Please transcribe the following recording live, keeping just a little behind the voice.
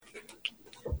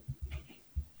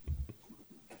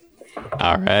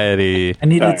Alrighty. I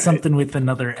needed something with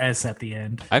another S at the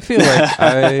end. I feel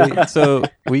like so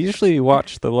we usually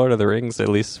watch The Lord of the Rings at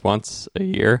least once a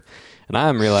year, and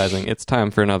I'm realizing it's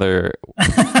time for another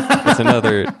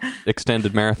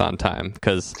extended marathon time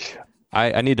because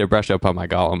I need to brush up on my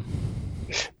Gollum.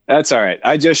 That's all right.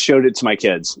 I just showed it to my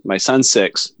kids. My son's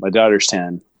 6, my daughter's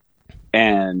 10,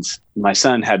 and my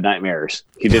son had nightmares.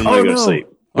 He didn't want to go to sleep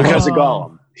because of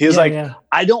Gollum. He was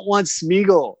I don't want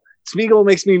Smeagol. Smeagol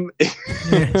makes me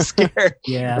scared.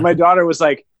 Yeah. And my daughter was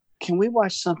like, can we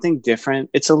watch something different?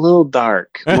 It's a little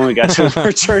dark. When we got to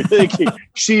Return of the King,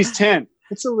 she's 10.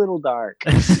 It's a little dark.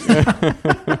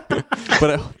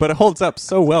 but it holds up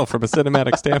so well from a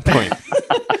cinematic standpoint.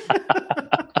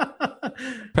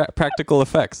 Practical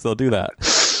effects, they'll do that.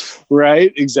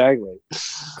 Right? Exactly.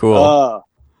 Cool.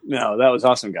 No, that was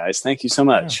awesome, guys. Thank you so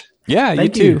much. Yeah,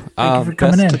 Thank you you. too. Thank you for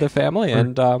coming best in. to the family,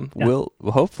 and we'll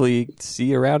hopefully see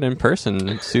you around in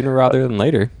person sooner rather than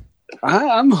later.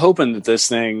 I'm hoping that this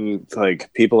thing,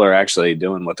 like, people are actually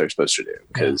doing what they're supposed to do,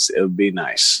 because it would be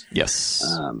nice. Yes.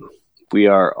 We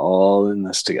are all in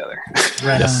this together.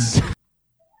 Right yes.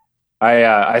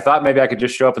 I thought maybe I could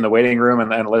just show up in the waiting room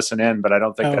and listen in, but I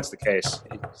don't think that's the case.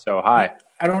 So, hi.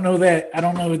 I don't know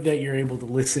that you're able to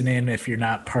listen in if you're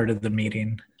not part of the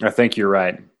meeting. I think you're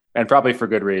right, and probably for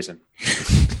good reason.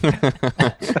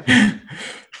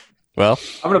 Well,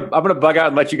 I'm gonna bug out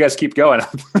and let you guys keep going.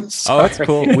 Oh, that's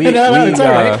cool. We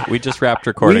just wrapped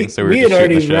recording, so we just had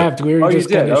already shooting the wrapped. shit. We were just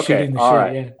you did? kind of Okay. shooting the All shit.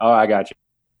 right. Yeah. Oh, I got you.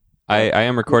 I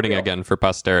am recording again for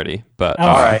posterity, but Oh.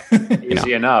 All right.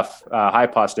 Easy enough. Hi,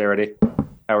 posterity.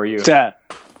 How are you? So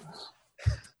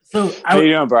How you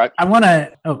doing, Brock? I want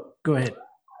to. Oh, go ahead.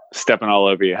 Stepping all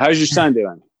over you. How's your son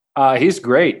doing? He's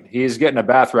great. He's getting a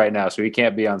bath right now, so he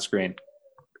can't be on screen.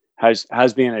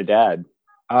 How's being a dad?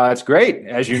 It's great,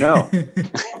 as you know.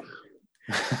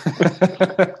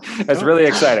 It's really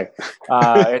exciting.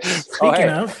 Speaking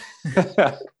of,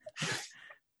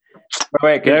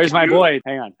 wait, There's my boy.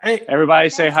 Hang on. hey, Everybody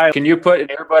say hi. Can you put an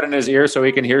earbud in his ear so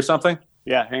he can hear something?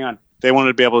 Yeah, hang on. They wanted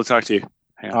to be able to talk to you.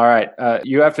 All right.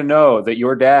 You have to know that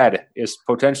your dad is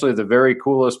potentially the very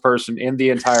coolest person in the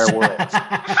entire world.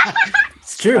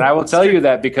 it's true. And I will tell you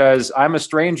that because I'm a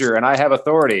stranger and I have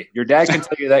authority. Your dad can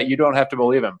tell you that. You don't have to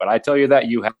believe him. But I tell you that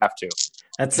you have to.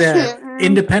 That's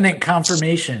independent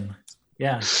confirmation.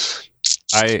 Yeah.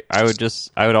 I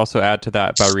would also add to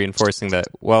that by reinforcing that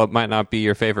while it might not be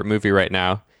your favorite movie right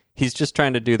now, he's just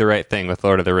trying to do the right thing with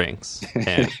Lord of the Rings,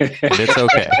 and it's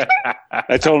okay.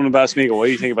 I told him about Smeagol. What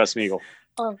do you think about Smeagol?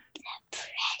 Oh,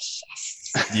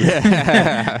 precious.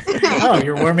 Yeah. Oh,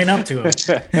 you're warming up to it.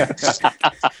 Well,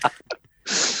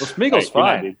 Smeagol's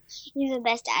fine. You're the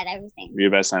best at everything. You're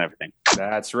the best on everything.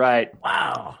 That's right.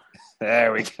 Wow.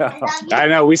 There we go. I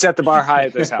know. We set the bar high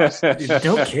at this house.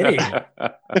 No kidding.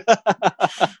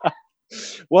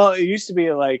 Well, it used to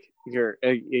be like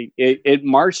it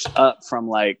marched up from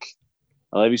like,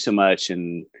 I love you so much,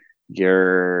 and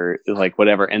you're like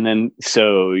whatever, and then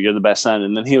so you're the best son,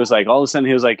 and then he was like, all of a sudden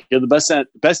he was like, you're the best son,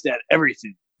 best at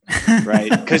everything, right?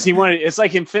 Because he wanted, it's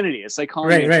like infinity. It's like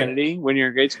calling it infinity when you're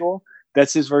in grade school.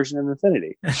 That's his version of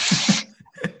infinity.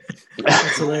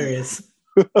 That's hilarious.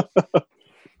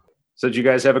 So did you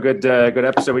guys have a good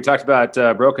episode? We talked about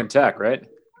broken tech, right?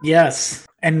 Yes,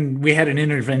 and we had an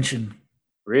intervention.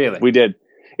 Really? We did.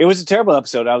 It was a terrible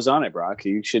episode. I was on it, Brock.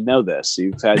 You should know this.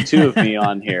 You've had 2 of me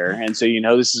on here, and so you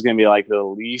know this is going to be like the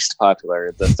least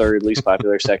popular, the 3rd least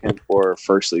popular, 2nd or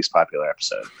 1st least popular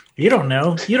episode. You don't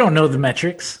know. You don't know the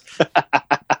metrics.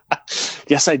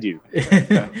 Yes, I do.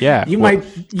 Yeah. You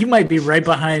might be right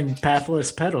behind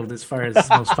Pathless Pedaled as far as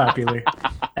most popular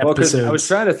Well, because episodes. I was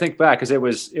trying to think back because it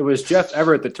was Jeff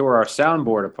Everett that tore our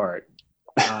soundboard apart,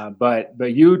 but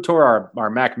you tore our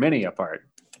Mac Mini apart.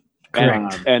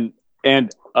 Correct.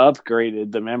 And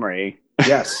upgraded the memory.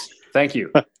 Yes, thank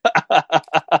you.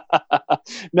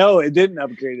 No, it didn't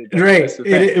upgrade it. Right.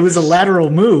 It was a lateral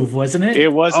move, wasn't it?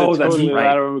 It was Oh, a that's totally right.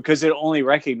 lateral because it only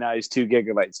recognized 2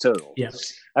 gigabytes total. Yeah.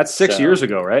 That's 6 years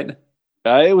ago, right?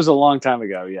 It was a long time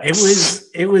ago. Yeah,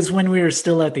 It was when we were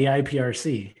still at the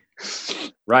IPRC.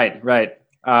 Right.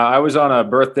 I was on a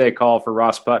birthday call for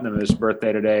Ross Putnam, his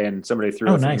birthday today, and somebody threw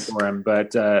a thing nice. for him.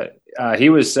 But he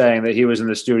was saying that he was in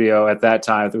the studio at that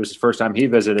time. It was his first time he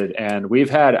visited, and we've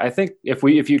had, I think,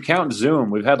 if you count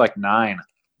Zoom, we've had like 9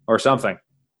 or something.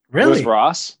 Really? Was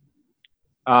Ross?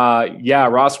 Yeah,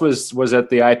 Ross was at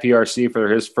the IPRC for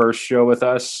his first show with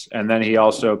us, and then he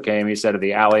also came. He said to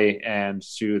the alley and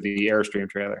to the Airstream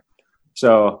trailer.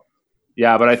 So,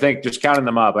 yeah, but I think just counting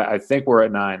them up, I think we're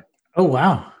at 9. Oh,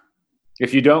 wow.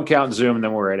 If you don't count Zoom,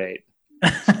 then we're at 8.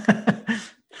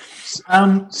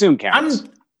 Zoom counts.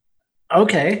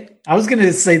 Okay. I was going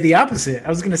to say the opposite. I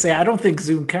was going to say I don't think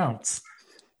Zoom counts.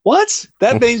 What?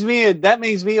 That makes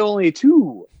me only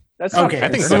 2. That's not Okay. I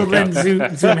think so Zoom then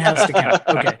counts. Zoom has to count.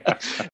 Okay.